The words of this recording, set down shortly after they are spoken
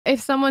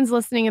if someone's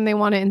listening and they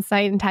want to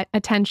incite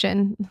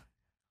attention,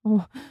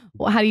 well,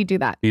 how do you do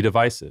that? Be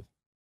divisive.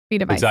 Be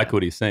divisive. Exactly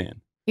what he's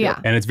saying. Yeah.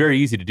 And it's very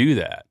easy to do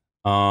that.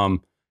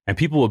 And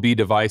people will be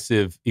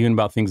divisive even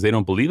about things they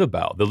don't believe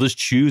about. They'll just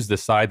choose the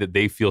side that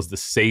they feel is the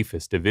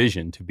safest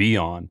division to be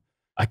on.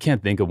 I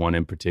can't think of one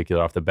in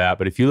particular off the bat,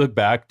 but if you look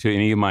back to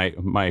any of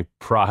my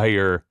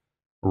prior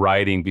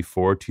writing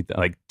before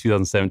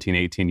 2017,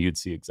 18, you'd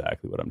see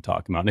exactly what I'm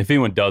talking about. And if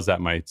anyone does that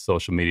in my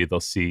social media, they'll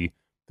see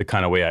the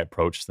kind of way I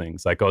approach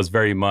things. Like I was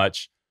very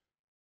much,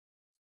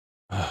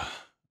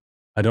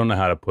 I don't know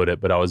how to put it,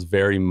 but I was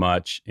very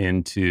much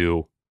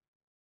into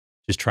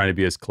just trying to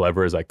be as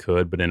clever as I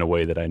could, but in a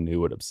way that I knew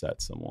would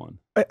upset someone.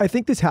 I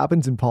think this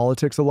happens in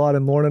politics a lot.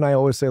 And Lauren and I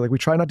always say, like, we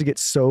try not to get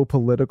so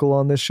political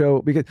on this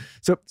show because,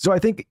 so I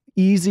think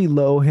easy,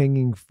 low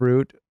hanging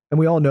fruit, and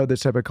we all know this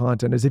type of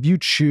content, is if you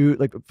choose,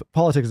 like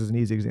politics is an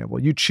easy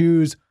example. You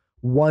choose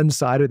one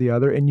side or the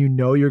other, and you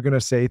know you're going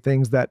to say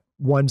things that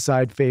one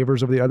side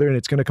favors over the other, and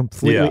it's going to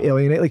completely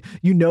alienate. Like,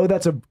 you know,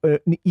 that's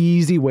an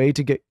easy way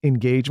to get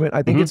engagement.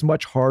 I think it's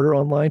much harder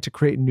online to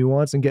create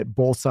nuance and get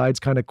both sides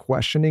kind of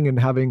questioning and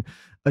having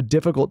a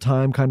difficult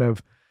time kind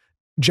of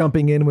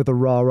jumping in with a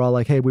rah,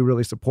 like, hey, we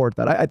really support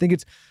that. I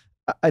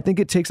think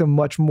it takes a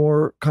much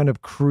more kind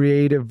of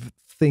creative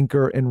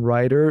thinker and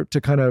writer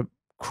to kind of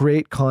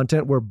create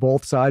content where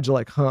both sides are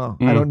like, I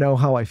don't know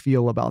how I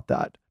feel about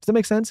that. Does that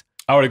make sense?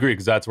 I would agree,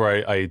 because that's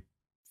where I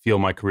feel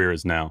my career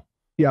is now.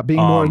 Yeah,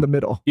 being more in the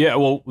middle. Yeah,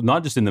 well,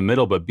 not just in the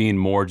middle, but being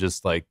more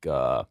just like,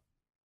 I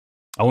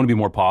want to be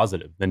more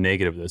positive than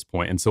negative at this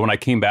point. And so when I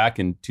came back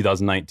in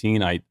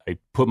 2019, I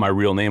put my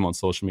real name on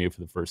social media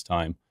for the first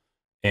time.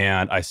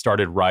 And I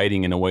started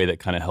writing in a way that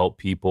kind of helped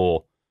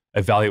people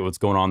evaluate what's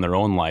going on in their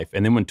own life.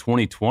 And then when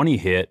 2020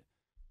 hit,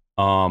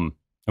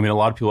 I mean, a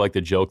lot of people like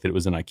to joke that it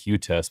was an IQ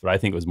test, but I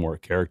think it was more a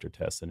character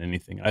test than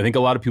anything. I think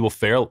a lot of people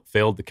failed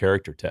the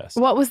character test.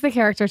 What was the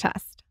character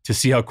test? To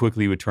see how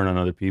quickly you would turn on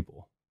other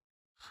people.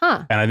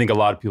 And I think a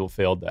lot of people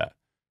failed that.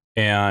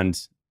 And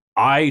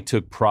I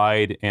took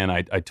pride, and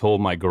I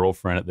told my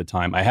girlfriend at the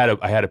time, I had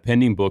a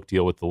pending book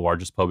deal with the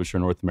largest publisher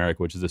in North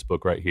America, which is this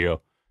book right here.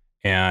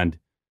 And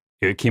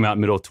it came out in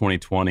the middle of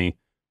 2020.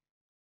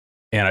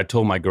 And I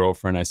told my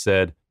girlfriend, I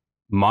said,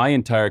 my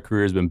entire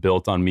career has been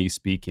built on me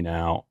speaking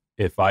out.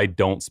 If I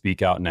don't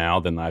speak out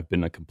now, then I've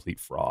been a complete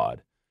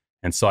fraud.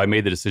 And so I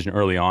made the decision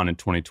early on in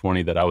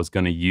 2020 that I was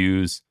going to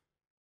use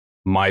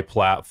my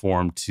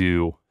platform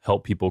to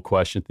help people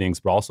question things,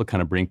 but also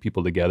kind of bring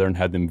people together and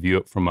have them view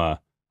it from a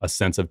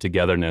sense of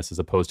togetherness as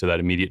opposed to that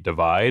immediate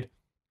divide.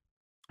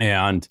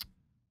 And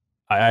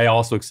I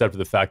also accepted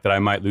the fact that I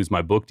might lose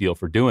my book deal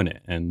for doing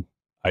it. And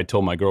I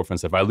told my girlfriend,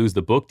 so if I lose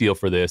the book deal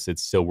for this,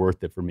 it's still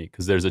worth it for me,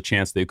 because there's a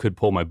chance they could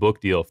pull my book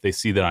deal if they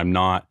see that I'm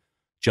not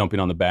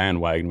jumping on the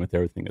bandwagon with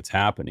everything that's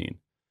happening.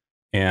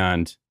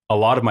 And a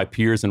lot of my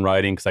peers in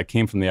writing, because I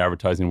came from the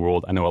advertising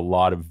world, I know a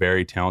lot of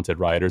very talented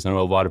writers. I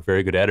know a lot of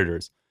very good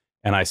editors.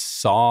 And I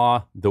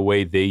saw the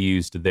way they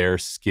used their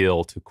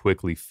skill to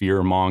quickly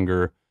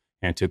fearmonger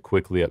and to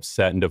quickly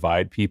upset and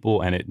divide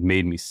people. And it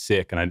made me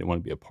sick, and I didn't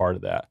want to be a part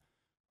of that.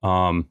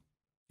 And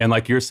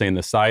like you're saying,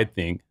 the side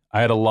thing,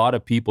 I had a lot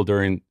of people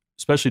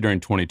especially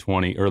during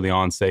 2020, early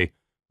on, say,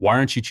 why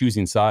aren't you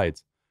choosing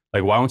sides?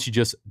 Like, why don't you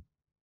just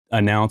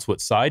announce what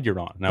side you're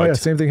on?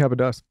 Same thing happened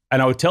to us. And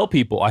I would tell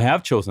people, I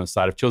have chosen a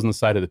side. I've chosen the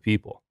side of the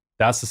people.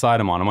 That's the side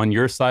I'm on. I'm on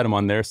your side. I'm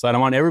on their side.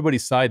 I'm on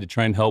everybody's side to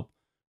try and help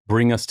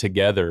bring us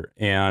together.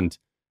 And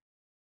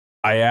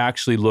I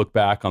actually look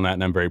back on that,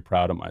 and I'm very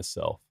proud of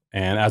myself.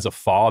 And as a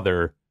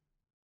father,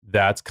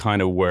 that's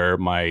kind of where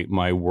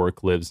my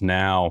work lives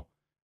now,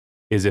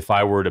 is if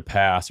I were to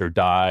pass or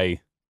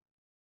die,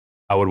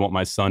 I would want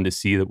my son to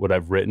see what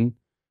I've written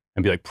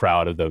and be like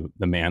proud of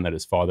the man that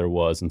his father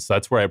was. And so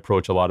that's where I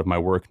approach a lot of my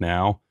work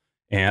now.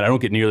 And I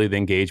don't get nearly the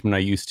engagement I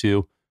used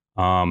to.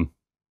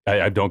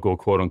 I don't go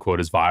quote unquote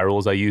as viral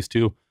as I used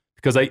to,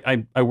 because I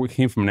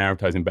came from an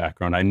advertising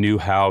background. I knew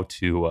how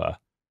to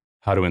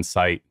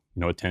incite,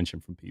 attention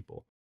from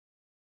people.